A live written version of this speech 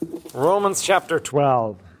Romans chapter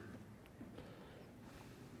 12.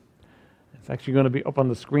 It's actually going to be up on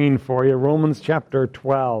the screen for you. Romans chapter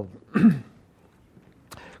 12. I'm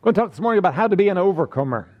going to talk this morning about how to be an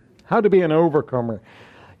overcomer. How to be an overcomer.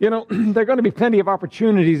 You know, there are going to be plenty of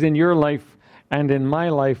opportunities in your life and in my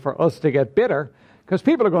life for us to get bitter because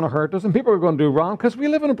people are going to hurt us and people are going to do wrong because we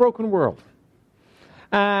live in a broken world.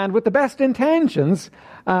 And with the best intentions,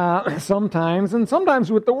 sometimes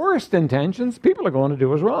with the worst intentions, people are going to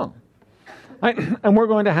do us wrong. Right? And we're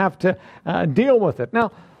going to have to deal with it.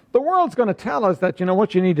 Now, the world's going to tell us that, you know,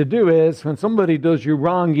 what you need to do is when somebody does you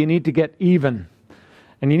wrong, you need to get even.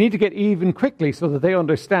 And you need to get even quickly so that they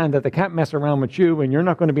understand that they can't mess around with you and you're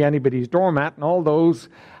not going to be anybody's doormat and all those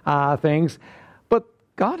things. But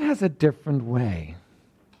God has a different way.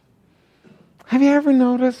 Have you ever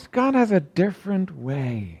noticed? God has a different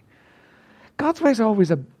way. God's way is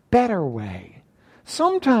always a better way.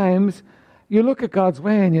 Sometimes you look at God's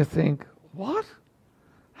way and you think, what?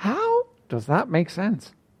 How does that make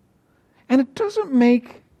sense? And it doesn't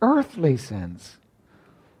make earthly sense.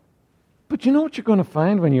 But you know what you're going to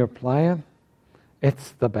find when you apply it?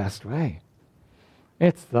 It's the best way.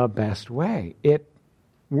 It's the best way. It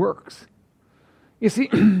works. You see,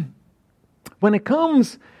 when it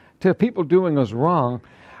comes to people doing us wrong,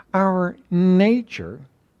 our nature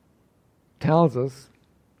tells us,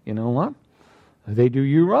 you know what? They do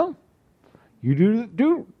you wrong. You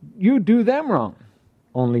do them wrong.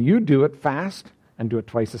 Only you do it fast and do it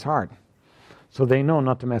twice as hard. So they know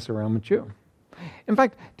not to mess around with you. In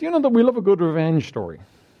fact, do you know that we love a good revenge story?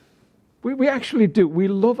 We actually do. We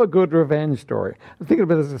love a good revenge story. I was thinking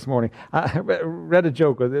about this morning. I read a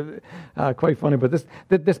joke, quite funny, but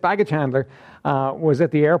this baggage handler was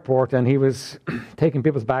at the airport and he was taking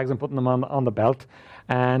people's bags and putting them on the belt.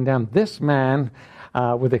 And this man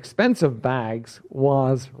with expensive bags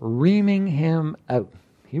was reaming him out.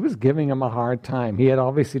 He was giving him a hard time. He had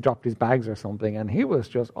obviously dropped his bags or something, and he was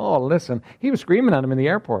just, listen. He was screaming at him in the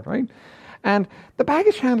airport, right? And the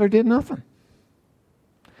baggage handler did nothing.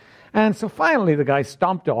 And so finally the guy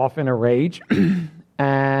stomped off in a rage,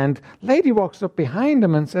 and lady walks up behind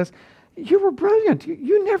him and says, you were brilliant.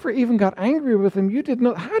 You never even got angry with him. You didn't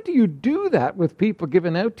know. How do you do that with people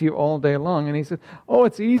giving out to you all day long? And he said,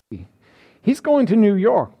 it's easy. He's going to New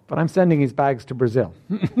York, but I'm sending his bags to Brazil.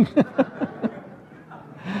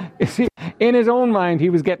 You see, in his own mind,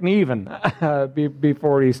 he was getting even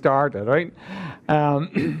before he started, right?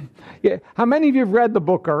 Yeah. How many of you have read the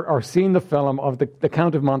book or seen the film of the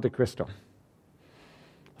Count of Monte Cristo?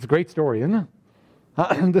 It's a great story, isn't it?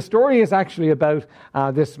 The story is actually about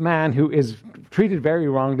this man who is treated very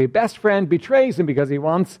wrongly. Best friend betrays him because he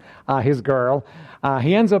wants his girl.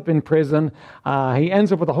 He ends up in prison. He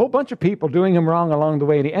ends up with a whole bunch of people doing him wrong along the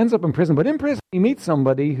way, and he ends up in prison. But in prison, he meets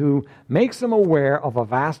somebody who makes him aware of a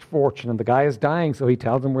vast fortune, and the guy is dying, so he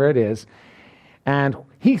tells him where it is. And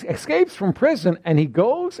he escapes from prison, and he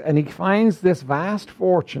goes and he finds this vast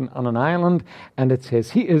fortune on an island, and it's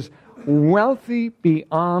his. He is wealthy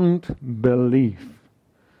beyond belief.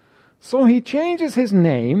 So he changes his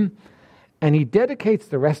name, and he dedicates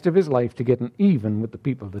the rest of his life to getting even with the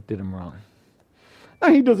people that did him wrong.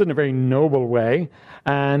 Now, he does it in a very noble way,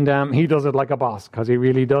 and he does it like a boss, because he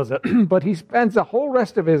really does it. But he spends the whole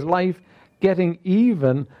rest of his life getting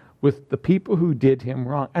even with the people who did him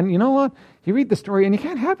wrong. And you know what? You read the story, and you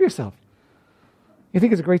can't help yourself. You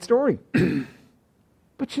think it's a great story.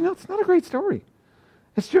 But you know, it's not a great story.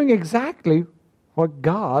 It's doing exactly what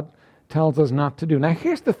God tells us not to do. Now,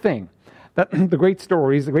 here's the thing. That the great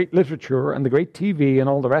stories, the great literature, and the great TV, and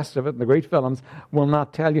all the rest of it, and the great films will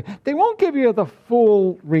not tell you. They won't give you the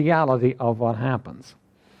full reality of what happens.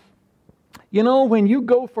 You know, when you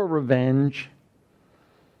go for revenge,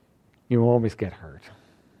 you always get hurt.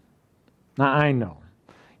 Now, I know.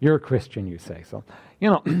 You're a Christian, you say. So, you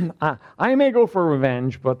know, I may go for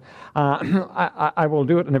revenge, but I will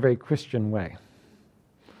do it in a very Christian way.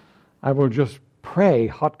 I will just pray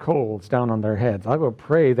hot coals down on their heads. I will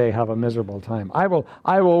pray they have a miserable time. I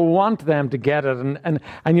will want them to get it, and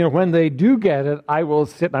you know, when they do get it, I will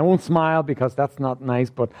sit and I won't smile because that's not nice,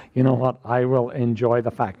 but you know what? I will enjoy the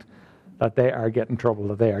fact that they are getting trouble,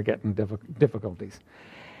 that they are getting difficulties.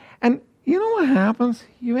 And you know what happens?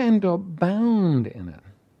 You end up bound in it.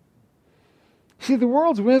 See, the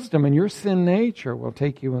world's wisdom and your sin nature will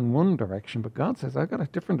take you in one direction, but God says, I've got a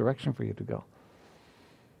different direction for you to go.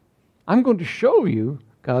 I'm going to show you,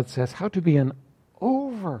 God says, how to be an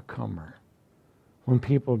overcomer when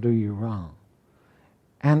people do you wrong.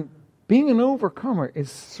 And being an overcomer is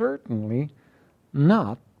certainly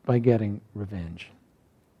not by getting revenge.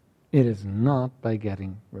 It is not by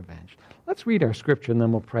getting revenge. Let's read our scripture and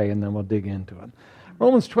then we'll pray and then we'll dig into it.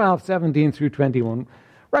 Romans 12:17 through 21.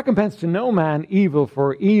 Recompense to no man evil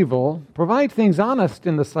for evil. Provide things honest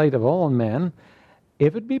in the sight of all men.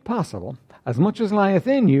 If it be possible, as much as lieth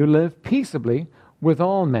in you, live peaceably with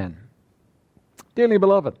all men. Dearly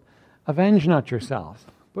beloved, avenge not yourselves,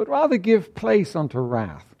 but rather give place unto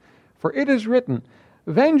wrath. For it is written,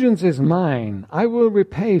 Vengeance is mine, I will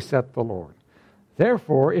repay, saith the Lord.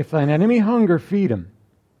 Therefore, if thine enemy hunger, feed him.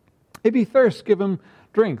 If he thirst, give him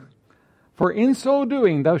drink. For in so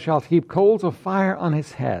doing thou shalt heap coals of fire on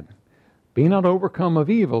his head. Be not overcome of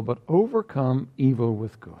evil, but overcome evil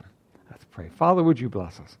with good. Let's pray. Father, would you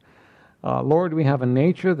bless us? Lord, we have a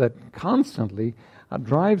nature that constantly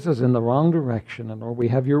drives us in the wrong direction. And Lord, we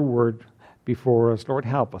have your word before us. Lord,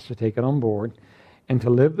 help us to take it on board and to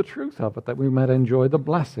live the truth of it, that we might enjoy the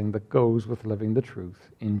blessing that goes with living the truth.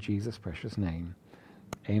 In Jesus' precious name,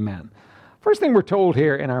 amen. First thing we're told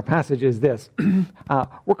here in our passage is this.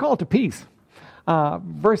 We're called to peace.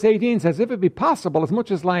 Verse 18 says, if it be possible, as much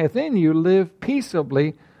as lieth in you, live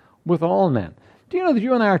peaceably with all men. Do you know that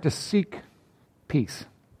you and I are to seek peace?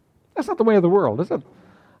 That's not the way of the world, is it?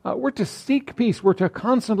 We're to seek peace. We're to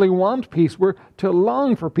constantly want peace. We're to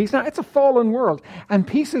long for peace. Now, it's a fallen world, and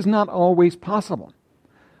peace is not always possible.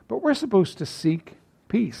 But we're supposed to seek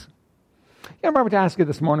peace. I'm about to ask you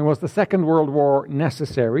this morning, was the Second World War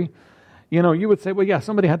necessary? You know, you would say, well, yeah,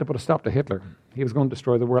 somebody had to put a stop to Hitler. He was going to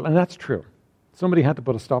destroy the world, and that's true. Somebody had to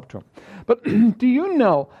put a stop to him. But do you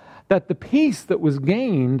know that the peace that was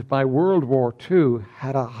gained by World War II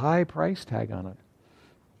had a high price tag on it?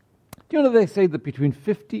 Do you know they say that between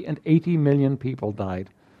 50 and 80 million people died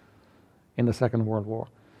in the Second World War?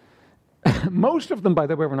 Most of them, by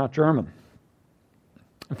the way, were not German.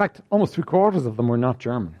 In fact, almost 3/4 of them were not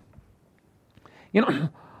German. You know,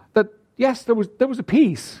 that yes, there was a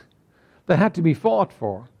peace that had to be fought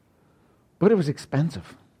for, but it was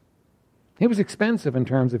expensive. It was expensive in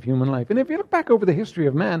terms of human life. And if you look back over the history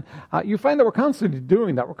of man, you find that we're constantly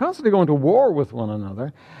doing that. We're constantly going to war with one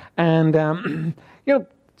another. And, you know,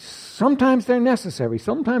 sometimes they're necessary.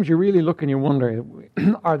 Sometimes you really look and you wonder,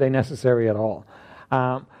 are they necessary at all?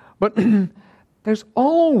 But there's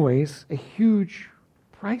always a huge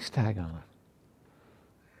price tag on it.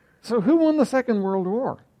 So who won the Second World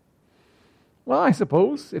War? Well, I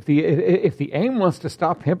suppose if the aim was to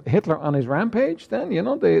stop Hitler on his rampage, then, you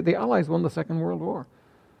know, the Allies won the Second World War.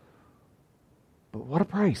 But what a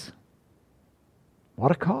price.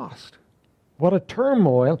 What a cost. What a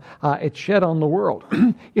turmoil it shed on the world.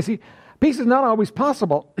 You see, peace is not always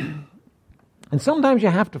possible. And sometimes you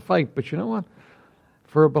have to fight. But you know what?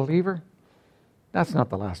 For a believer, that's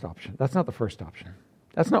not the last option. That's not the first option.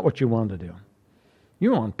 That's not what you want to do.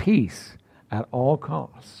 You want peace at all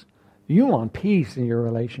costs. You want peace in your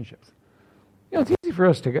relationships. You know, it's easy for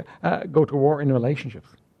us to go to war in relationships.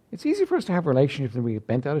 It's easy for us to have relationships and we get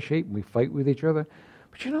bent out of shape and we fight with each other.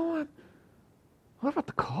 But you know what? What about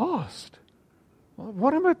the cost?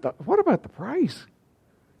 What about the price?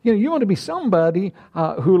 You know, you want to be somebody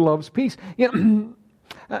who loves peace. You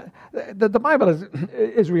know, the Bible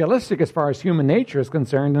is realistic as far as human nature is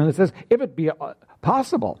concerned, and it says, if it be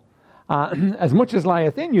possible, as much as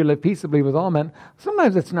lieth in you, live peaceably with all men.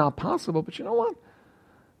 Sometimes it's not possible, but you know what?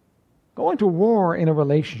 Going to war in a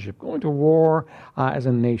relationship, going to war as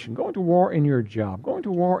a nation, going to war in your job, going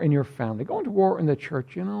to war in your family, going to war in the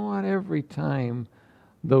church, you know what? Every time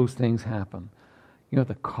those things happen, you know,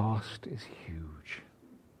 the cost is huge.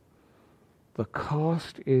 The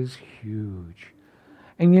cost is huge.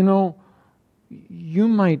 And you know, you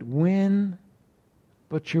might win,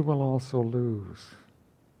 but you will also lose.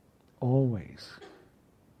 Always.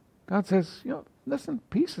 God says, you know, listen,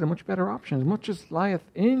 peace is a much better option. As much as lieth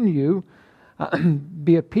in you,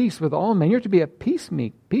 be at peace with all men. You're to be a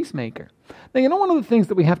peacemaker. Now, you know, one of the things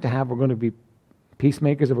that we have to have, we're going to be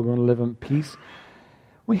peacemakers, if we're going to live in peace,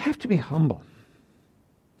 we have to be humble.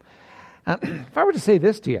 If I were to say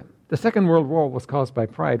this to you, the Second World War was caused by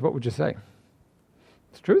pride, what would you say?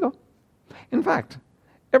 It's true, though. In fact,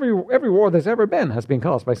 every war there's ever been has been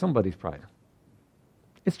caused by somebody's pride.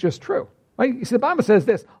 It's just true. Right? You see, the Bible says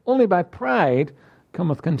this, only by pride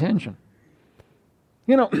cometh contention.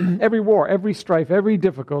 You know, every war, every strife, every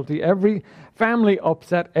difficulty, every family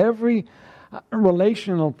upset, every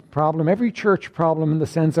relational problem, every church problem in the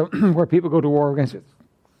sense of where people go to war against it,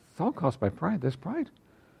 it's all caused by pride. There's pride.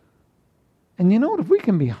 And you know what? If we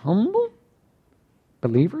can be humble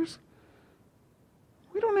believers,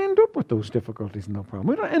 we don't end up with those difficulties and no problem.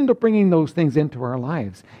 We don't end up bringing those things into our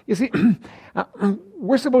lives. You see,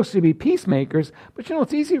 we're supposed to be peacemakers, but you know,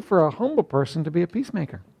 it's easy for a humble person to be a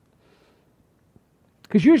peacemaker.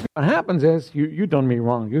 Because usually what happens is, you done me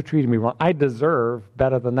wrong, you treated me wrong, I deserve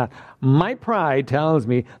better than that. My pride tells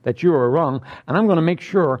me that you are wrong, and I'm going to make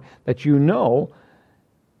sure that you know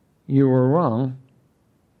you were wrong,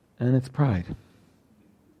 and it's pride.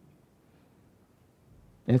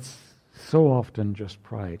 It's so often just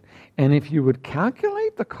pride. And if you would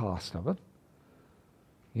calculate the cost of it,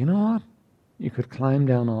 you know what? You could climb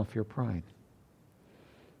down off your pride.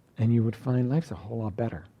 And you would find life's a whole lot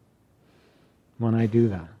better when I do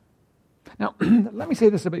that. Now, let me say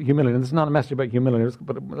this about humility. And this is not a message about humility,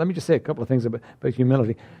 but let me just say a couple of things about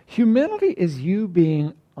humility. Humility is you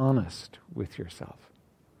being honest with yourself.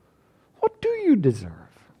 What do you deserve?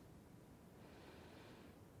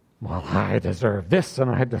 Well, I deserve this, and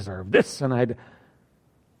I deserve this, and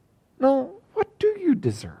No, what do you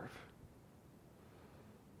deserve?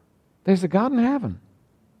 There's a God in heaven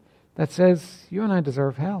that says you and I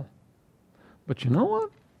deserve hell. But you know what?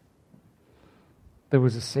 There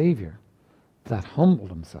was a Savior that humbled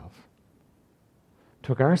himself,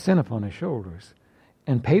 took our sin upon his shoulders,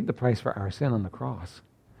 and paid the price for our sin on the cross.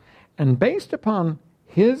 And based upon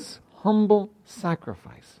his humble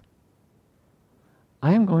sacrifice,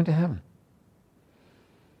 I am going to heaven.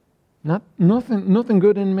 Nothing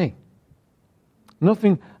good in me.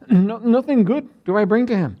 Nothing good do I bring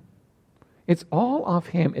to him. It's all of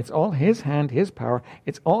him. It's all his hand, his power.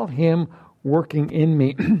 It's all him working in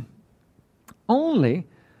me. Only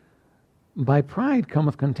by pride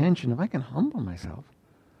cometh contention. If I can humble myself,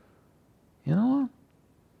 you know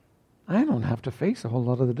what? I don't have to face a whole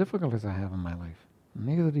lot of the difficulties I have in my life.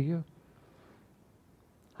 Neither do you.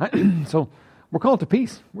 So we're called to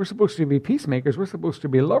peace. We're supposed to be peacemakers. We're supposed to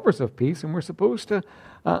be lovers of peace, and we're supposed to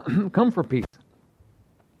come for peace.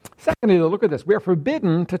 Secondly, look at this. We are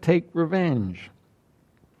forbidden to take revenge.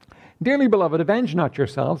 Dearly beloved, avenge not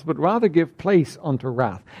yourselves, but rather give place unto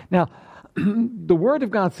wrath. Now, the Word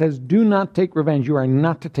of God says, do not take revenge. You are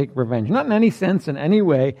not to take revenge. Not in any sense, in any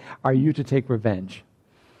way, are you to take revenge.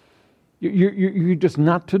 You're just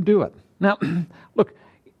not to do it. Now, look,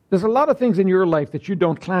 there's a lot of things in your life that you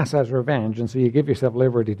don't class as revenge, and so you give yourself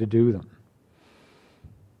liberty to do them.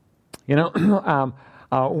 You know,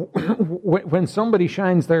 when somebody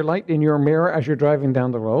shines their light in your mirror as you're driving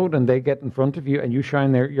down the road, and they get in front of you, and you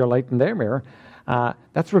shine your light in their mirror,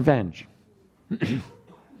 that's revenge.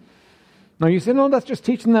 No, you say, no, that's just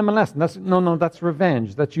teaching them a lesson. That's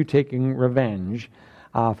revenge. That's you taking revenge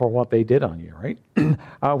for what they did on you, right?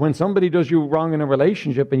 When somebody does you wrong in a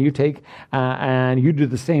relationship and you take and you do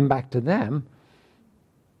the same back to them,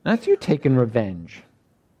 that's you taking revenge.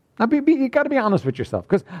 Now, you got to be honest with yourself,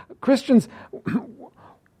 because Christians,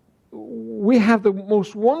 we have the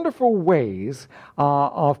most wonderful ways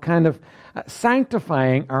of kind of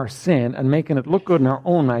sanctifying our sin and making it look good in our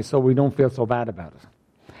own eyes so we don't feel so bad about it.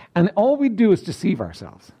 And all we do is deceive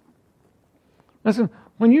ourselves. Listen,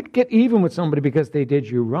 when you get even with somebody because they did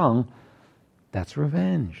you wrong, that's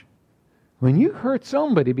revenge. When you hurt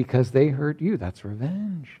somebody because they hurt you, that's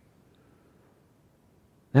revenge.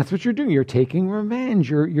 That's what you're doing. You're taking revenge.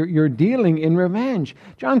 You're dealing in revenge.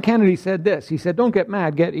 John Kennedy said this. He said, don't get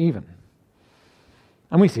mad, get even.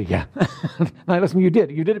 And we say, yeah. Now listen, you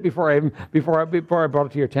did it before I brought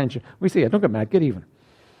it to your attention. We say, yeah, don't get mad, get even.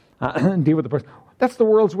 Deal with the person. That's the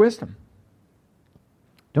world's wisdom.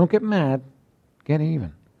 Don't get mad, get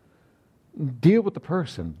even. Deal with the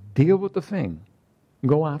person. Deal with the thing.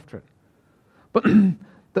 Go after it. But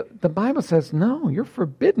the Bible says, no, you're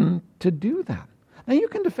forbidden to do that. Now, you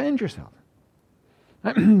can defend yourself.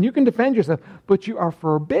 You can defend yourself, but you are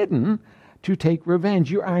forbidden to take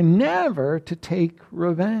revenge. You are never to take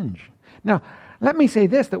revenge. Now, let me say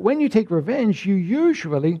this, that when you take revenge, you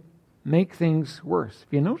usually make things worse.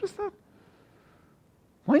 Have you noticed that?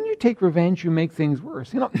 When you take revenge, you make things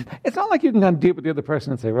worse. You know, it's not like you can kind of deal with the other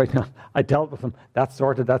person and say, right now, I dealt with them, that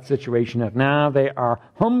sorted that situation out. Now they are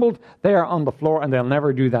humbled, they are on the floor, and they'll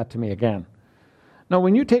never do that to me again. Now,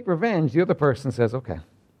 when you take revenge, the other person says, okay,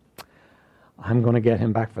 I'm going to get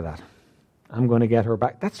him back for that. I'm going to get her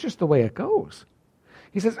back. That's just the way it goes.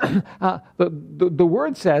 He says, the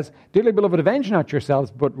word says, dearly beloved, avenge not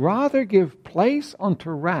yourselves, but rather give place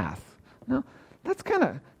unto wrath. Now, that's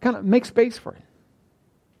kind of make space for it.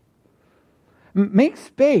 Make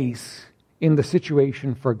space in the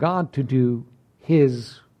situation for God to do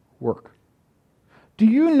his work. Do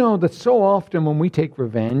you know that so often when we take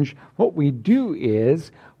revenge, what we do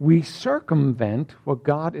is we circumvent what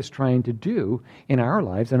God is trying to do in our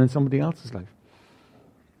lives and in somebody else's life?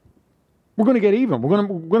 We're going to get even. We're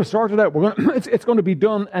going to sort it out. It's going to be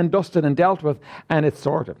done and dusted and dealt with, and it's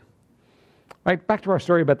sorted. Right, back to our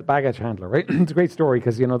story about the baggage handler, right? It's a great story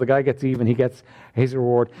because, the guy gets even, he gets his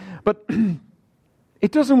reward. But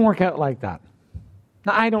It doesn't work out like that.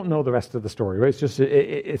 Now, I don't know the rest of the story, right?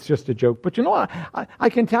 It's just a joke. But you know what? I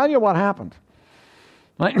can tell you what happened,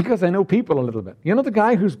 right? Because I know people a little bit. You know the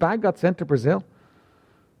guy whose bag got sent to Brazil?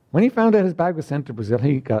 When he found out his bag was sent to Brazil,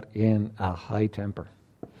 he got in a high temper.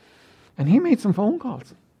 And he made some phone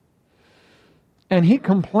calls. And he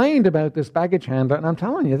complained about this baggage handler. And I'm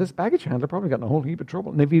telling you, this baggage handler probably got in a whole heap of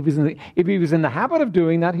trouble. And if he was in the habit of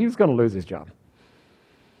doing that, he was going to lose his job.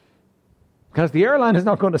 Because the airline is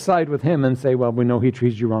not going to side with him and say, well, we know he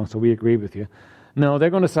treated you wrong, so we agree with you. No, they're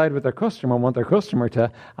going to side with their customer and want their customer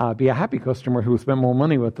to be a happy customer who will spend more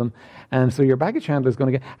money with them. And so your baggage handler is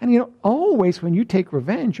going to get... And you know, always when you take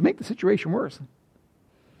revenge, you make the situation worse.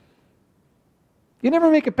 You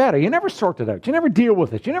never make it better. You never sort it out. You never deal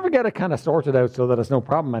with it. You never get it kind of sorted out so that it's no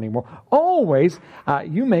problem anymore. Always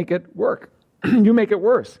you make it work. You make it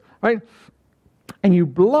worse, right? And you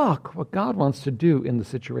block what God wants to do in the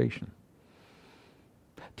situation.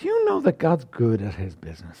 Do you know that God's good at his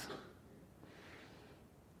business?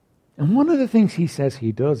 And one of the things he says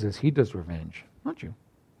he does is he does revenge, not you.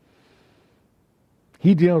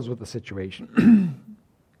 He deals with the situation.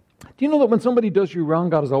 Do you know that when somebody does you wrong,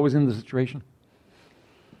 God is always in the situation?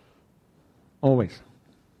 Always.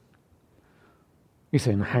 You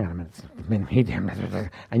say, no, hang on a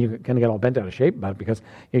minute. And you kind of get all bent out of shape about it because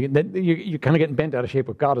you're kind of getting bent out of shape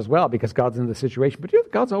with God as well because God's in the situation. But you know,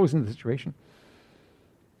 God's always in the situation.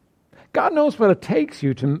 God knows what it takes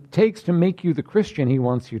to make you the Christian he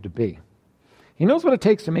wants you to be. He knows what it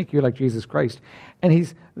takes to make you like Jesus Christ. And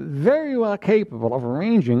he's very well capable of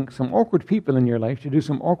arranging some awkward people in your life to do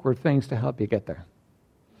some awkward things to help you get there.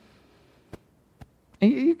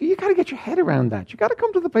 And you got to get your head around that. You got to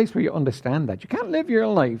come to the place where you understand that. You can't live your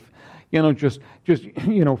life, just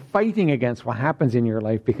fighting against what happens in your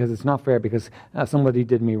life because it's not fair because somebody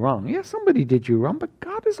did me wrong. Yeah, somebody did you wrong, but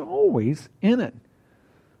God is always in it.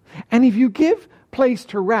 And if you give place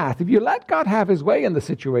to wrath, if you let God have his way in the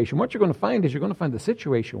situation, what you're going to find is you're going to find the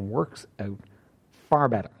situation works out far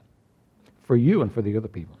better for you and for the other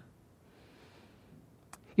people.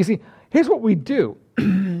 You see, here's what we do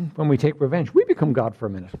when we take revenge. We become God for a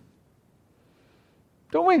minute.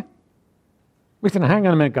 Don't we? We say, hang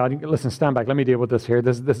on a minute, God. Listen, stand back. Let me deal with this here.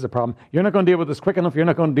 This is a problem. You're not going to deal with this quick enough. You're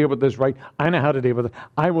not going to deal with this right. I know how to deal with it.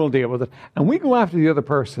 I will deal with it. And we go after the other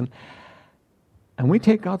person. And we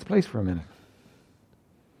take God's place for a minute.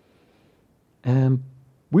 And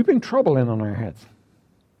we bring trouble in on our heads,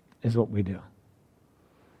 is what we do.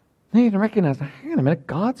 Now you need to recognize, hang on a minute,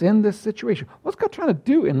 God's in this situation. What's God trying to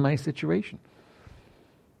do in my situation?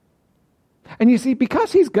 And you see,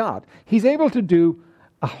 because he's God, he's able to do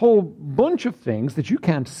a whole bunch of things that you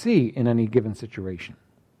can't see in any given situation.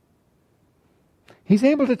 He's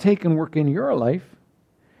able to take and work in your life,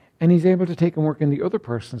 and he's able to take and work in the other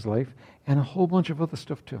person's life, and a whole bunch of other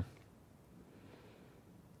stuff too.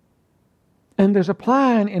 And there's a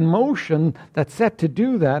plan in motion that's set to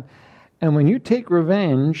do that. And when you take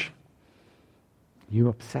revenge, you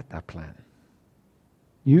upset that plan.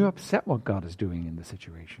 You upset what God is doing in the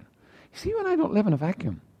situation. You see, you and I don't live in a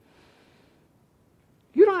vacuum.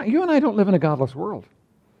 You and I don't live in a godless world.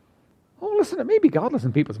 Oh, listen, it may be godless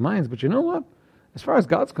in people's minds, but you know what? As far as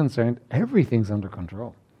God's concerned, everything's under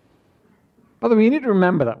control. By the way, you need to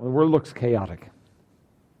remember that the world looks chaotic.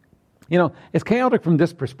 It's chaotic from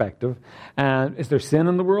this perspective. Is there sin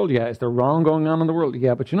in the world? Yeah. Is there wrong going on in the world?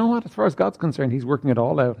 Yeah. But you know what? As far as God's concerned, he's working it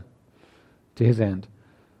all out to his end.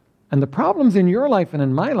 And the problems in your life and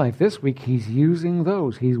in my life this week, he's using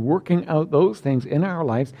those. He's working out those things in our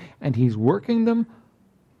lives, and he's working them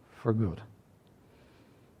for good.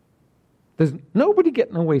 There's nobody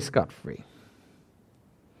getting away scot-free.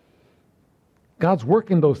 God's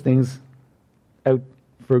working those things out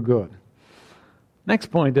for good. Next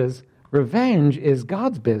point is, revenge is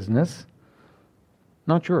God's business,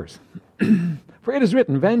 not yours. For it is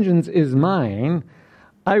written, vengeance is mine,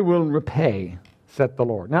 I will repay, saith the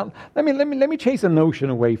Lord. Now, let me chase a notion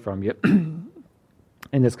away from you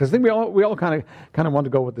in this, because I think we all kind of want to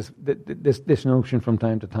go with this notion from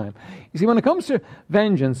time to time. You see, when it comes to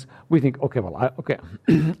vengeance, we think,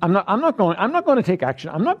 I'm not going to take action.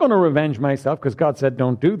 I'm not going to revenge myself because God said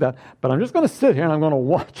don't do that. But I'm just going to sit here and I'm going to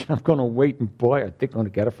watch. I'm going to wait, and boy, are they going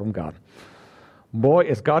to get it from God. Boy,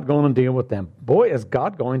 is God going to deal with them. Boy, is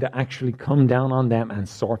God going to actually come down on them and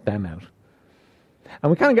sort them out. And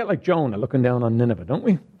we kind of get like Jonah looking down on Nineveh, don't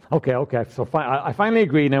we? Okay. So I finally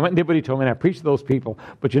agreed, and I went and did what he told me, and I preached to those people.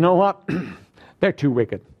 But you know what? They're too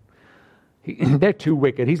wicked. They're too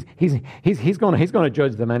wicked. He's going to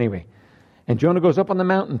judge them anyway. And Jonah goes up on the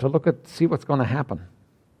mountain to see what's going to happen.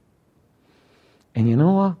 And you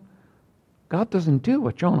know what? God doesn't do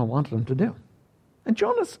what Jonah wanted him to do. And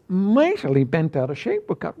Jonah's mightily bent out of shape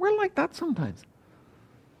with God. We're like that sometimes.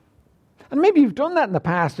 And maybe you've done that in the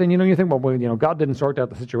past, and you think, well, God didn't sort out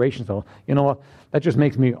the situation, so you know what? That just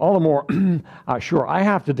makes me all the more sure I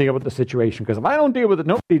have to deal with the situation, because if I don't deal with it,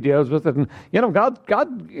 nobody deals with it. And God, I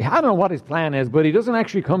don't know what His plan is, but He doesn't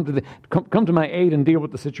actually come to my aid and deal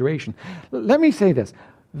with the situation. Let me say this: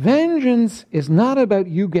 vengeance is not about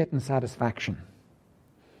you getting satisfaction.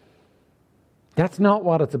 That's not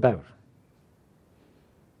what it's about.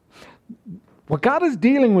 What God is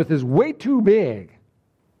dealing with is way too big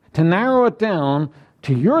to narrow it down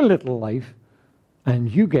to your little life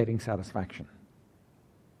and you getting satisfaction.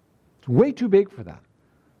 It's way too big for that.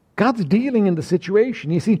 God's dealing in the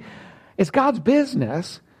situation. You see, it's God's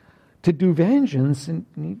business to do vengeance, and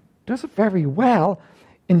He does it very well.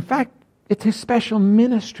 In fact, it's His special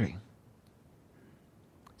ministry.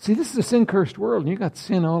 See, this is a sin-cursed world, and you got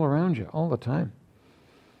sin all around you all the time.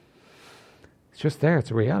 It's just there.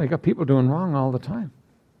 It's a reality. You got people doing wrong all the time.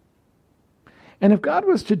 And if God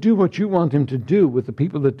was to do what you want Him to do with the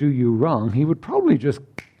people that do you wrong, He would probably just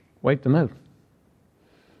wipe them out.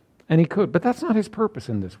 And He could, but that's not His purpose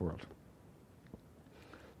in this world.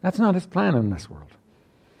 That's not His plan in this world.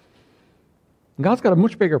 God's got a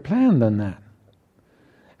much bigger plan than that.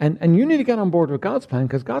 And you need to get on board with God's plan,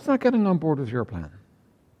 because God's not getting on board with your plan.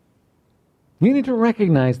 You need to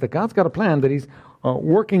recognize that God's got a plan, that He's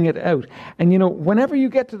working it out. And whenever you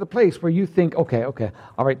get to the place where you think, okay,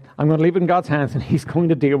 all right, I'm going to leave it in God's hands, and He's going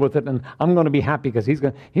to deal with it, and I'm going to be happy because He's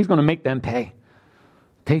going to make them pay.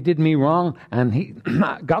 They did me wrong, and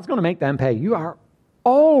God's going to make them pay. You are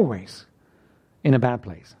always in a bad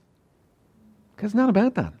place. Because it's not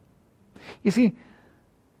about that. You see,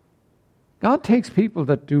 God takes people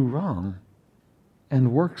that do wrong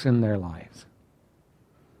and works in their lives.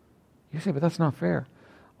 You say, but that's not fair.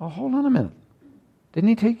 Oh, hold on a minute. Didn't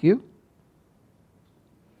He take you?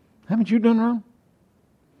 Haven't you done wrong?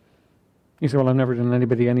 You say, well, I've never done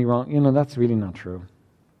anybody any wrong. That's really not true.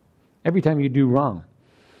 Every time you do wrong,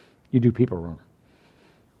 you do people wrong.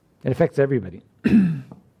 It affects everybody.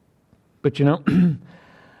 But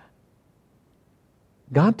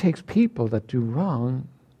God takes people that do wrong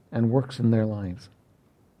and works in their lives.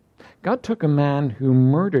 God took a man who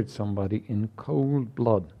murdered somebody in cold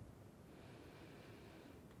blood.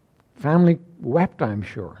 Family wept, I'm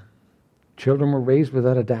sure. Children were raised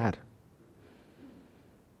without a dad.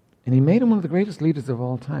 And He made him one of the greatest leaders of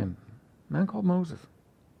all time. A man called Moses.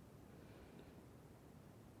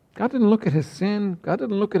 God didn't look at his sin. God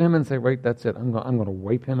didn't look at him and say, right, that's it. I'm going to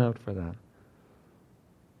wipe him out for that.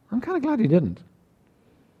 I'm kind of glad He didn't.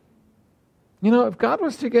 If God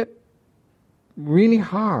was to get really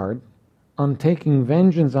hard on taking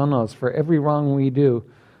vengeance on us for every wrong we do,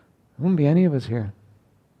 there wouldn't be any of us here.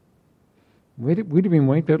 We'd have been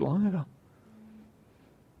wiped out long ago.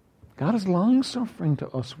 God is long-suffering to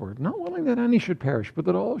usward, not willing that any should perish, but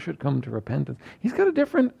that all should come to repentance. He's got a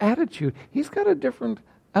different attitude. He's got a different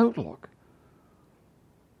outlook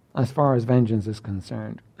as far as vengeance is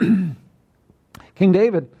concerned. King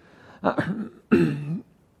David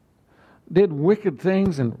did wicked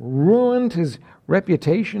things and ruined his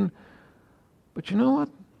reputation, but you know what?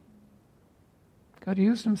 God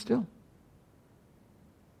used him still.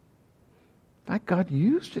 In fact, God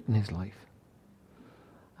used it in his life.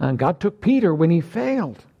 And God took Peter when he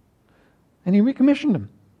failed, and He recommissioned him.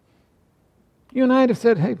 You and I would have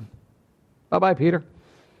said, hey, bye-bye, Peter.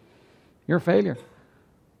 You're a failure.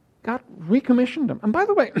 God recommissioned him. And by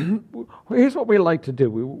the way, here's what we like to do.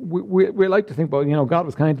 We like to think, well, God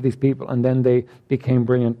was kind to these people, and then they became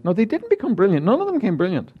brilliant. No, they didn't become brilliant. None of them became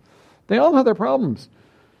brilliant. They all had their problems,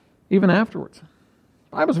 even afterwards.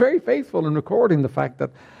 I was very faithful in recording the fact that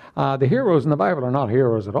the heroes in the Bible are not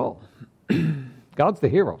heroes at all. God's the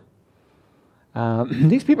hero.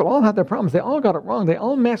 These people all had their problems. They all got it wrong. They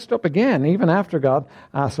all messed up again, even after God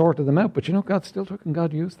sorted them out. But God still took and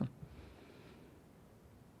God used them.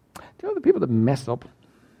 Do you know the people that mess up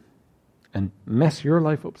and mess your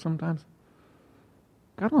life up sometimes?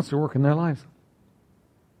 God wants to work in their lives.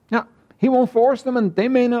 Now, He won't force them, and they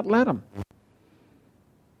may not let Him.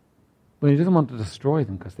 But He doesn't want to destroy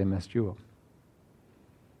them because they messed you up.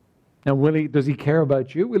 Now, does He care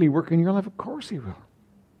about you? Will He work in your life? Of course He will.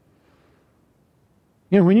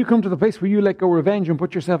 When you come to the place where you let go of revenge and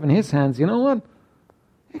put yourself in His hands, you know what?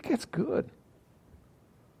 It gets good.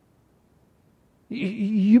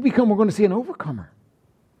 You become, we're going to see, an overcomer.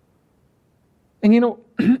 And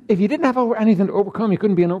if you didn't have anything to overcome, you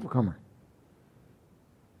couldn't be an overcomer.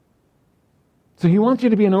 So He wants you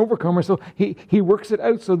to be an overcomer, so He works it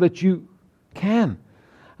out so that you can.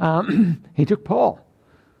 He took Paul,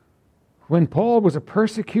 when Paul was a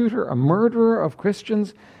persecutor, a murderer of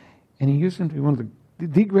Christians, and he used him to be one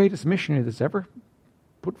of the greatest missionary that's ever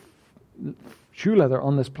put shoe leather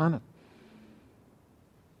on this planet.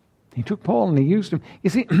 He took Paul and he used him. You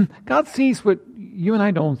see, God sees what you and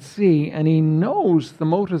I don't see, and he knows the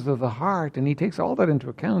motives of the heart, and he takes all that into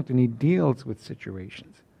account, and he deals with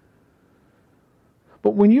situations.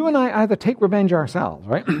 But when you and I either take revenge ourselves,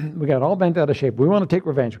 right? We got all bent out of shape. We want to take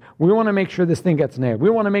revenge. We want to make sure this thing gets nailed. We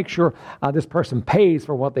want to make sure this person pays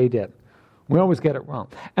for what they did. We always get it wrong.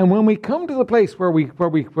 And when we come to the place where we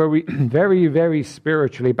very, very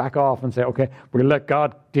spiritually back off and say, okay, we'll let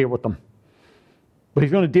God deal with them. But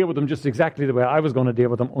he's going to deal with them just exactly the way I was going to deal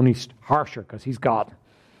with them, only harsher, because he's God.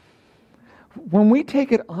 When we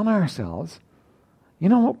take it on ourselves, you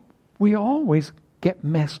know what? We always get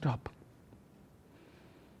messed up.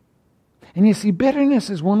 And you see, bitterness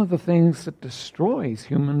is one of the things that destroys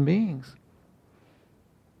human beings.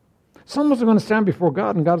 Some of us are going to stand before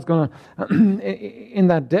God, and God is going to, in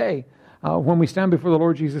that day, when we stand before the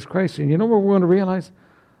Lord Jesus Christ, and you know what we're going to realize?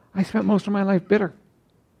 I spent most of my life bitter.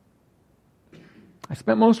 I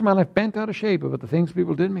spent most of my life bent out of shape about the things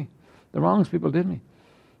people did me, the wrongs people did me.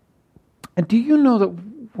 And do you know that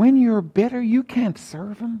when you're bitter, you can't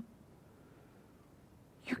serve Him?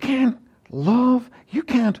 You can't love. You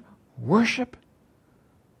can't worship.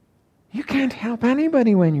 You can't help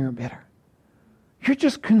anybody when you're bitter. You're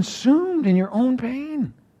just consumed in your own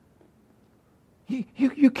pain.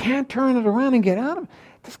 You can't turn it around and get out of it.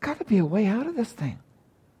 There's got to be a way out of this thing.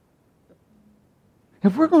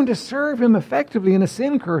 If we're going to serve Him effectively in a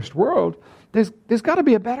sin-cursed world, there's got to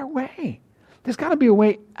be a better way. There's got to be a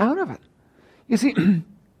way out of it. You see,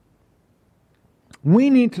 we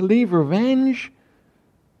need to leave revenge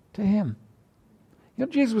to Him. You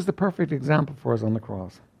know, Jesus was the perfect example for us on the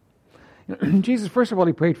cross. You know, Jesus, first of all,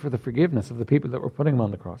 He prayed for the forgiveness of the people that were putting Him on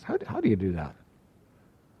the cross. How do you do that?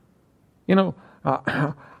 You know,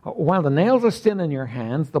 while the nails are still in your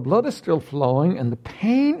hands, the blood is still flowing, and the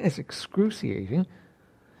pain is excruciating,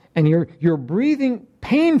 and you're breathing,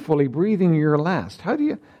 painfully breathing your last. How do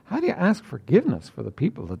you ask forgiveness for the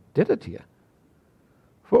people that did it to you?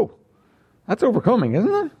 Whoa, that's overcoming,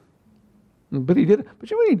 isn't it? But He did it.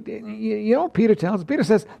 But you know what Peter tells us? Peter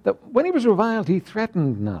says that when he was reviled, he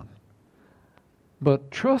threatened not,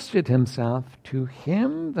 but trusted himself to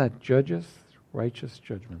Him that judgeth righteous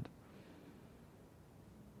judgment.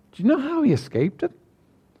 Do you know how he escaped it?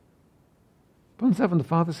 Put himself in the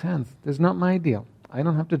Father's hands. This is not my deal. I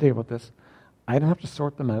don't have to deal with this. I don't have to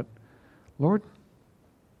sort them out. Lord,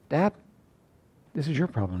 Dad, this is your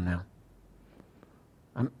problem now.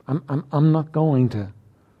 I'm not going to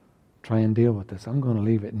try and deal with this. I'm going to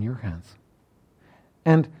leave it in your hands.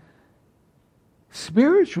 And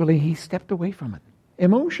spiritually, he stepped away from it.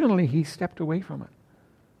 Emotionally, he stepped away from it.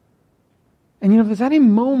 And you know, if there's any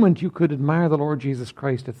moment you could admire the Lord Jesus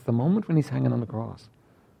Christ, it's the moment when He's hanging on the cross.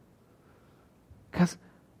 Because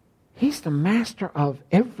He's the master of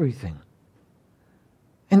everything.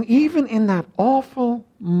 And even in that awful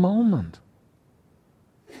moment,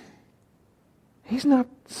 He's not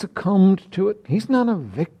succumbed to it. He's not a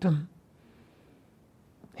victim.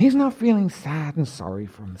 He's not feeling sad and sorry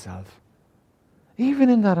for Himself. Even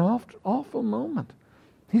in that awful moment,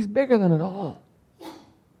 He's bigger than it all.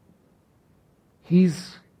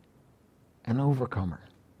 He's an overcomer.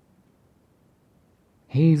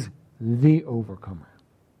 He's the overcomer.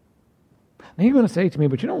 Now you're going to say to me,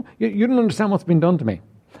 but you know, you don't understand what's been done to me.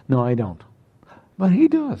 No, I don't. But He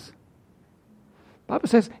does. The Bible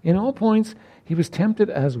says, in all points, He was tempted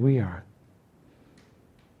as we are,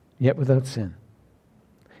 yet without sin.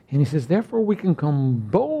 And He says, therefore we can come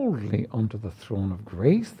boldly unto the throne of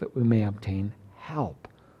grace that we may obtain help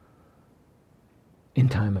in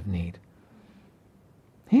time of need.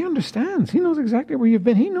 He understands. He knows exactly where you've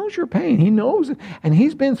been. He knows your pain. He knows it. And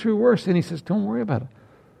He's been through worse. And He says, don't worry about it.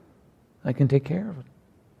 I can take care of it.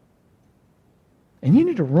 And you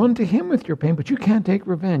need to run to Him with your pain, but you can't take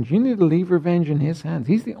revenge. You need to leave revenge in His hands.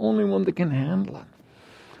 He's the only one that can handle it.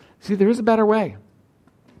 See, there is a better way.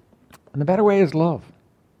 And the better way is love.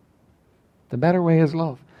 The better way is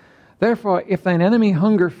love. Therefore, if thine enemy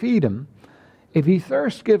hunger, feed him. If he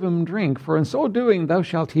thirst, give him drink, for in so doing thou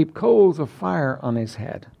shalt heap coals of fire on his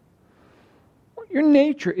head. Your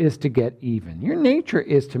nature is to get even. Your nature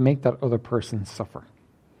is to make that other person suffer.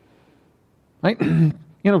 Right? You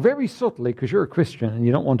know, very subtly, because you're a Christian and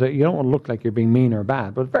you don't want to look like you're being mean or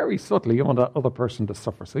bad, but very subtly you want that other person to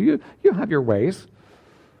suffer. So you have your ways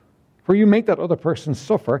where you make that other person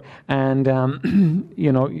suffer, and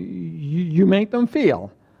you know, you make them feel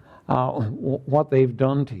what they've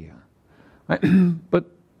done to you. Right? But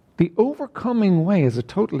The overcoming way is a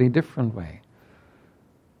totally different way.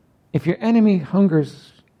 If your enemy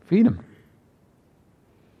hungers, feed him.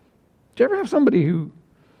 Did you ever have somebody who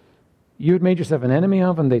you had made yourself an enemy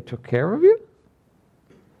of and they took care of you?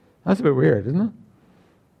 That's a bit weird, isn't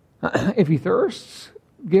it? If he thirsts,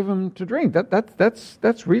 give him to drink.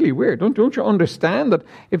 That's really weird. Don't you understand that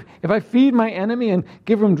if I feed my enemy and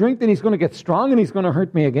give him drink, then he's going to get strong and he's going to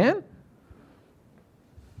hurt me again?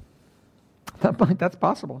 That's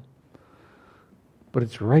possible. But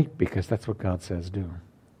it's right because that's what God says do.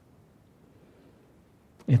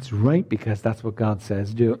 It's right because that's what God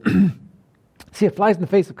says do. See, it flies in the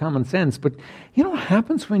face of common sense, but you know what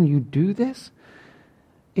happens when you do this?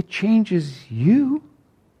 It changes you.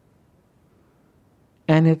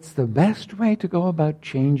 And it's the best way to go about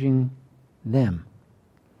changing them.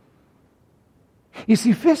 You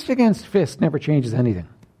see, fist against fist never changes anything.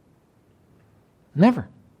 Never.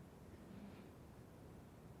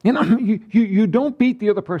 You know, you don't beat the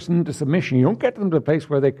other person into submission. You don't get them to a place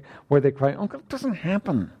where they cry, "Uncle." It doesn't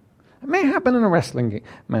happen. It may happen in a wrestling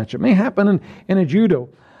match. It may happen in a judo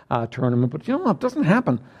tournament. But you know what? It doesn't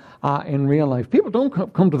happen in real life. People don't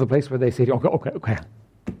come to the place where they say, okay.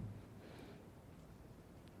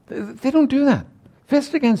 They don't do that.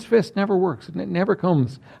 Fist against fist never works. It never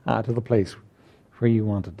comes to the place where you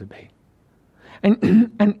want it to be.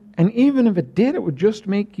 And even if it did, it would just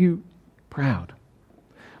make you proud.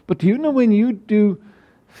 But do you know when you do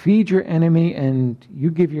feed your enemy and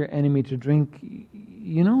you give your enemy to drink,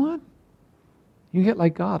 you know what? You get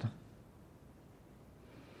like God.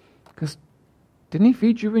 Because didn't he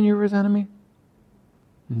feed you when you were his enemy?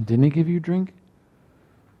 And didn't he give you drink?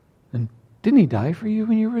 And didn't he die for you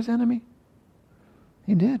when you were his enemy?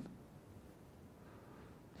 He did.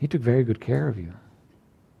 He took very good care of you.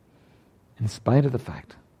 In spite of the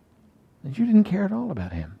fact that you didn't care at all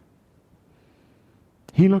about him.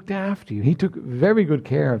 He looked after you. He took very good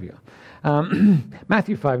care of you.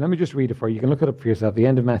 Matthew 5, let me just read it for you. You can look it up for yourself. The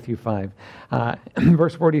end of Matthew 5.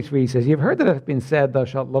 Verse 43 says, "You've heard that it hath been said, thou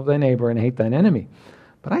shalt love thy neighbor and hate thine enemy.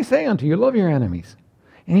 But I say unto you, love your enemies."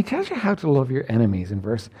 And he tells you how to love your enemies in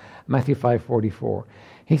Matthew 5:44.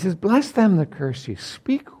 He says, "Bless them that curse you.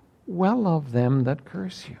 Speak well of them that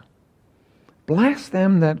curse you. Bless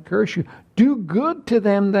them that curse you. Do good to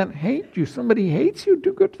them that hate you." Somebody hates you,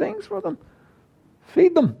 do good things for them.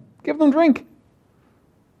 Feed them. Give them drink.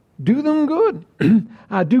 Do them good.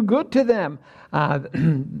 Do good to them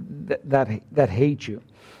that hate you.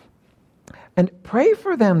 And pray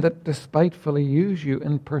for them that despitefully use you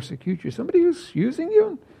and persecute you. Somebody who's using you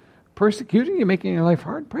and persecuting you, making your life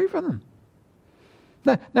hard, pray for them.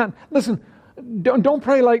 Now listen, don't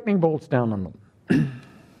pray lightning bolts down on them.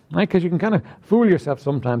 Right? Because you can kind of fool yourself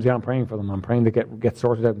sometimes. Yeah, I'm praying for them. I'm praying to get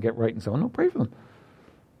sorted out and get right and so on. No, pray for them.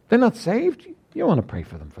 They're not saved. You want to pray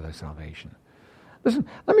for them for their salvation. Listen,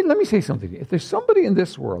 let me say something. If there's somebody in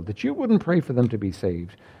this world that you wouldn't pray for them to be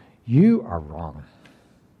saved, you are wrong.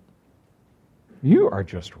 You are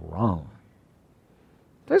just wrong.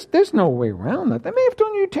 There's no way around that. They may have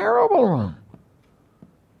done you terrible wrong.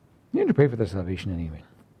 You need to pray for their salvation anyway.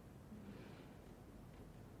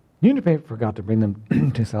 You need to pray for God to bring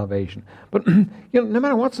them to salvation. But no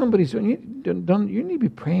matter what somebody's doing, you need to be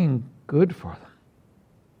praying good for them.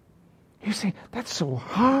 You say, that's so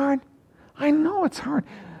hard. I know it's hard.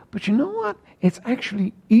 But you know what? It's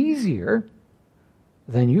actually easier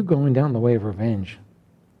than you going down the way of revenge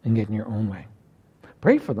and getting your own way.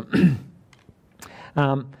 Pray for them.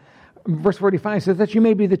 Verse 45 says, "That you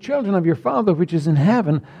may be the children of your Father which is in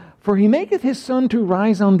heaven, for he maketh his sun to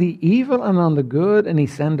rise on the evil and on the good, and he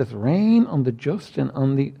sendeth rain on the just and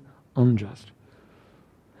on the unjust."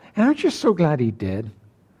 And aren't you so glad he did?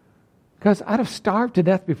 Because I'd have starved to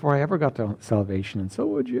death before I ever got to salvation, and so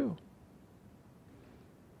would you.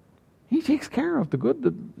 He takes care of the good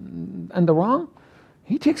and the wrong.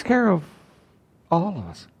 He takes care of all of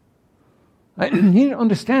us. You need to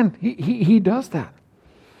understand, he does that.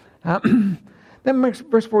 Then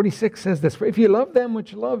verse 46 says this, "For if you love them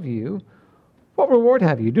which love you, what reward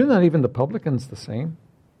have you? Do not even the publicans the same?"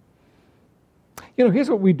 You know,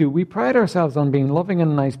 here's what we do. We pride ourselves on being loving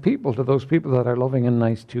and nice people to those people that are loving and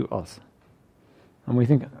nice to us. And we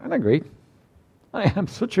think, "Isn't that great? I am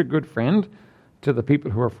such a good friend to the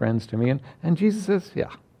people who are friends to me." And Jesus says,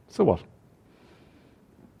 "Yeah, so what?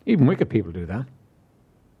 Even wicked people do that.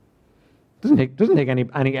 Doesn't take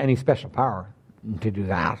any special power to do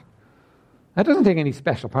that. That doesn't take any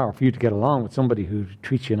special power for you to get along with somebody who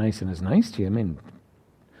treats you nice and is nice to you. I mean,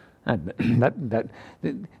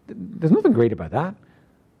 there's nothing great about that.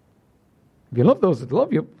 If you love those that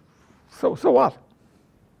love you, so what?"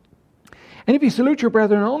 And if you salute your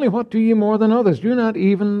brethren only, what do you more than others? Do not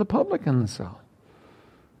even the publicans so.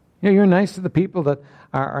 You're nice to the people that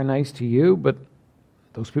are nice to you, but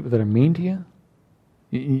those people that are mean to you,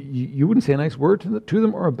 you wouldn't say a nice word to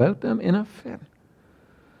them or about them in a fit.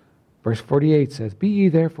 Verse 48 says, Be ye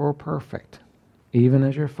therefore perfect, even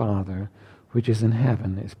as your Father which is in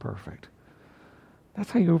heaven is perfect.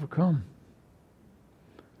 That's how you overcome.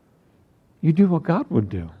 You do what God would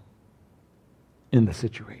do in the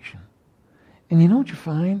situation. And you know what you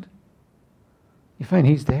find? You find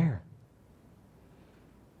He's there.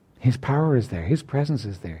 His power is there. His presence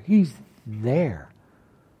is there. He's there.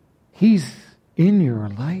 He's in your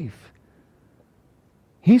life.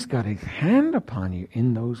 He's got His hand upon you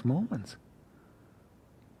in those moments.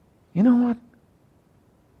 You know what?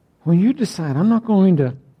 When you decide, I'm not going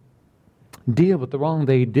to deal with the wrong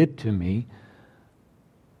they did to me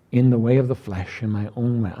in the way of the flesh, in my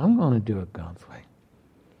own way. I'm going to do it God's way.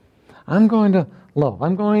 I'm going to love.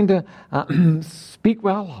 I'm going to speak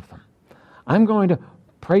well of them. I'm going to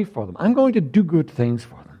pray for them. I'm going to do good things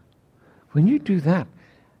for them. When you do that,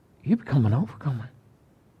 you become an overcomer.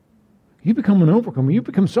 You become an overcomer. You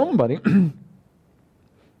become somebody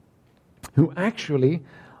who actually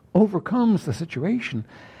overcomes the situation.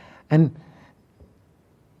 And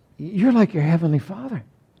you're like your Heavenly Father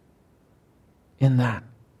in that.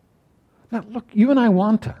 Now, look, you and I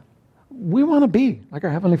we want to be like our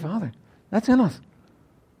Heavenly Father. That's in us.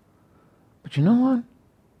 But you know what?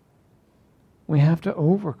 We have to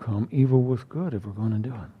overcome evil with good if we're going to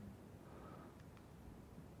do it.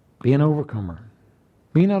 Be an overcomer.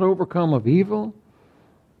 Be not overcome of evil,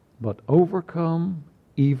 but overcome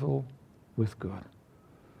evil with good.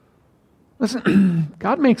 Listen,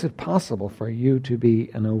 God makes it possible for you to be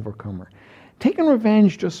an overcomer. Taking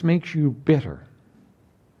revenge just makes you bitter,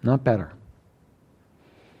 not better.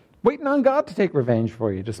 Waiting on God to take revenge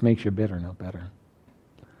for you just makes you bitter, not better.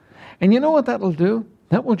 And you know what that will do?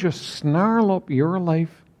 That will just snarl up your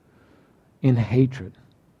life in hatred.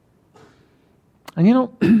 And you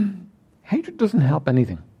know, hatred doesn't help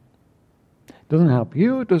anything. It doesn't help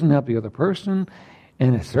you, it doesn't help the other person,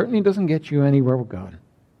 and it certainly doesn't get you anywhere with God.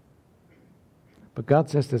 But God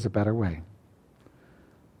says there's a better way.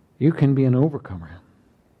 You can be an overcomer.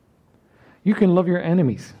 You can love your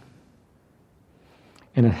enemies.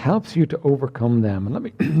 And it helps you to overcome them. And let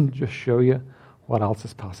me just show you what else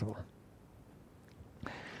is possible.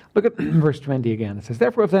 Look at verse 20 again. It says,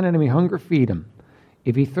 Therefore if thine enemy hunger, feed him.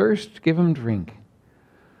 If he thirst, give him drink.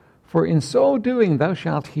 For in so doing thou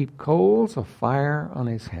shalt heap coals of fire on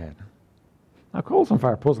his head. Now, coals on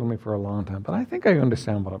fire puzzled me for a long time, but I think I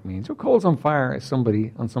understand what it means. So coals on fire is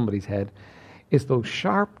on somebody's head. It's those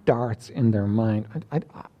sharp darts in their mind.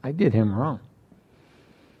 I did him wrong.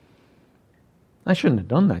 I shouldn't have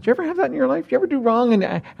done that. Do you ever have that in your life? Do you ever do wrong and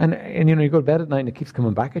you know, you go to bed at night and it keeps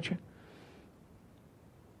coming back at you?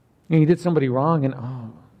 You did somebody wrong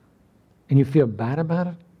and you feel bad about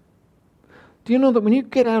it? Do you know that when you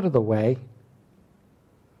get out of the way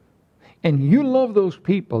and you love those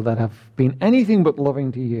people that have been anything but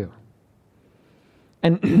loving to you,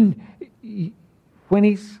 and when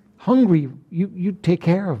he's hungry, you take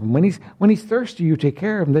care of him. When he's thirsty, you take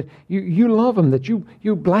care of him. That you love him. That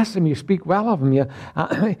you bless him. You speak well of him.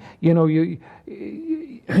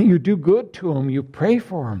 You do good to him. You pray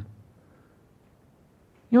for him.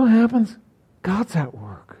 You know what happens? God's at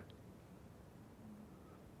work.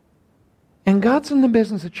 And God's in the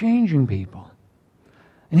business of changing people.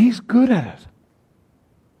 And He's good at it.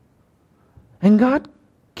 And God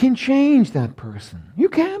can change that person. You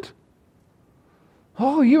can't.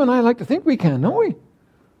 Oh, you and I like to think we can, don't we?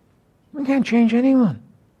 We can't change anyone.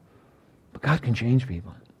 But God can change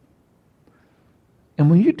people. And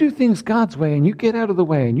when you do things God's way and you get out of the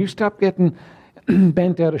way and you stop getting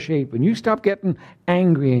bent out of shape and you stop getting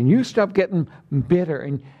angry and you stop getting bitter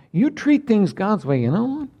and you treat things God's way, you know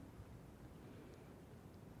what?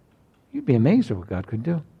 You'd be amazed at what God could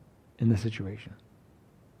do in the situation.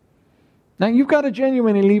 Now, you've got to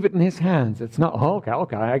genuinely leave it in His hands. It's not, okay,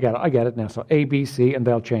 I get it now. So A, B, C, and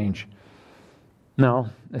they'll change. No,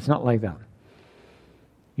 it's not like that.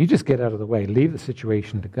 You just get out of the way. Leave the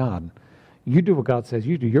situation to God. You do what God says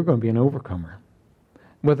you do. You're going to be an overcomer.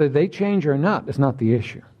 Whether they change or not is not the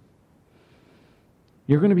issue.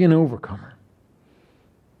 You're going to be an overcomer.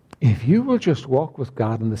 If you will just walk with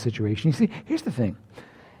God in the situation. You see, here's the thing.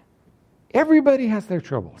 Everybody has their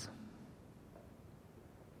troubles.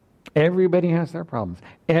 Everybody has their problems.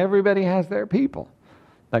 Everybody has their people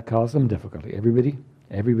that cause them difficulty. Everybody.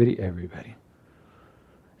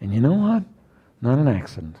 And you know what? Not an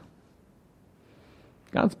accident.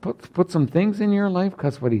 God's put some things in your life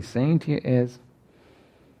because what He's saying to you is,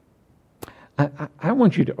 I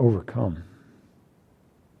want you to overcome.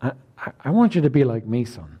 I want you to be like me,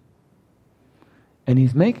 son. And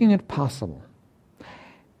he's making it possible.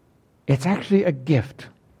 It's actually a gift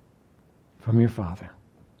from your Father.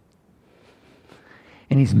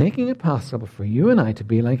 And he's making it possible for you and I to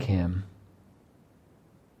be like him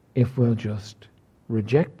if we'll just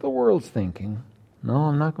reject the world's thinking. No,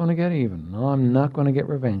 I'm not going to get even. No, I'm not going to get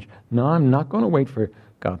revenge. No, I'm not going to wait for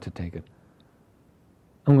God to take it.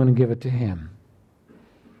 I'm going to give it to him.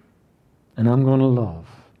 And I'm going to love.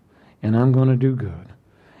 And I'm going to do good.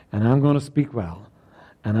 And I'm going to speak well.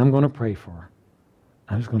 And I'm going to pray for her.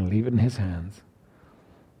 I'm just going to leave it in his hands.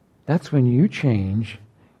 That's when you change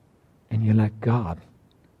and you let God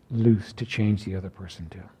loose to change the other person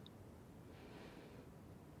too.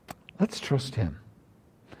 Let's trust him.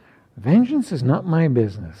 Vengeance is not my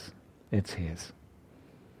business. It's his.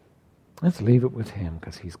 Let's leave it with him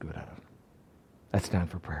because he's good at it. Let's stand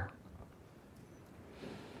for prayer.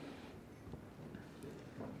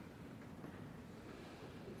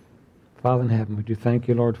 Father in heaven, we do thank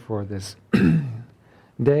you, Lord, for this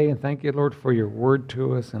day, and thank you, Lord, for your word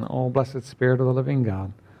to us, and all blessed Spirit of the living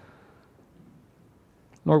God.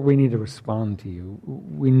 Lord, we need to respond to you.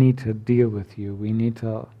 We need to deal with you. We need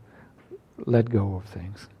to let go of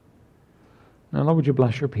things. Now, Lord, would you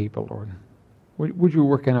bless your people, Lord? Would you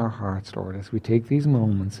work in our hearts, Lord, as we take these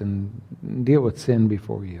moments and deal with sin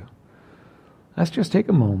before you? Let's just take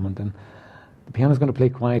a moment, and the piano's going to play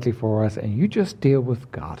quietly for us, and you just deal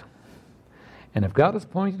with God. And if God has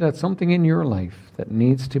pointed out something in your life that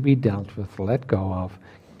needs to be dealt with, let go of,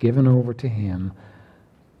 given over to him,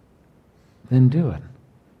 then do it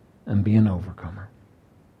and be an overcomer.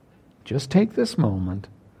 Just take this moment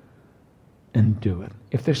and do it.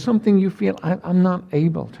 If there's something you feel, I'm not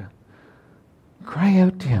able to, cry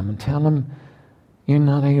out to him and tell him you're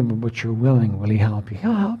not able, but you're willing. Will he help you?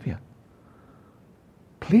 He'll help you.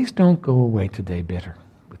 Please don't go away today bitter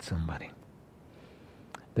with somebody.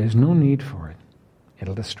 There's no need for it.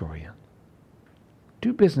 It'll destroy you.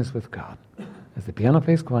 Do business with God. As the piano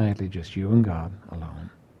plays quietly, just you and God alone.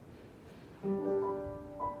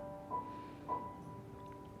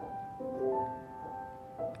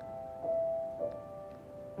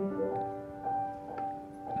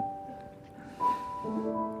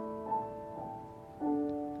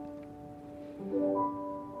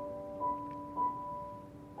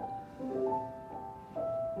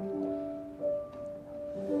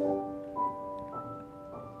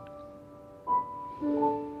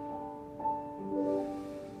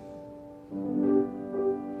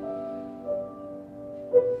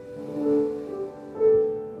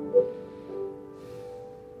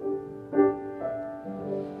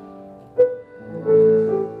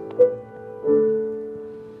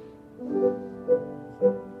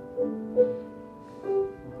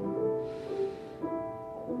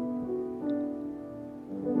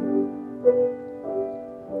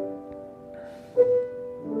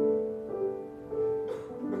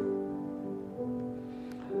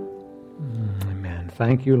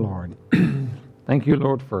 Thank you, Lord. Thank you,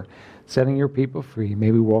 Lord, for setting your people free. May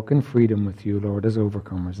we walk in freedom with you, Lord, as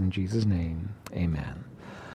overcomers. In Jesus' name, amen.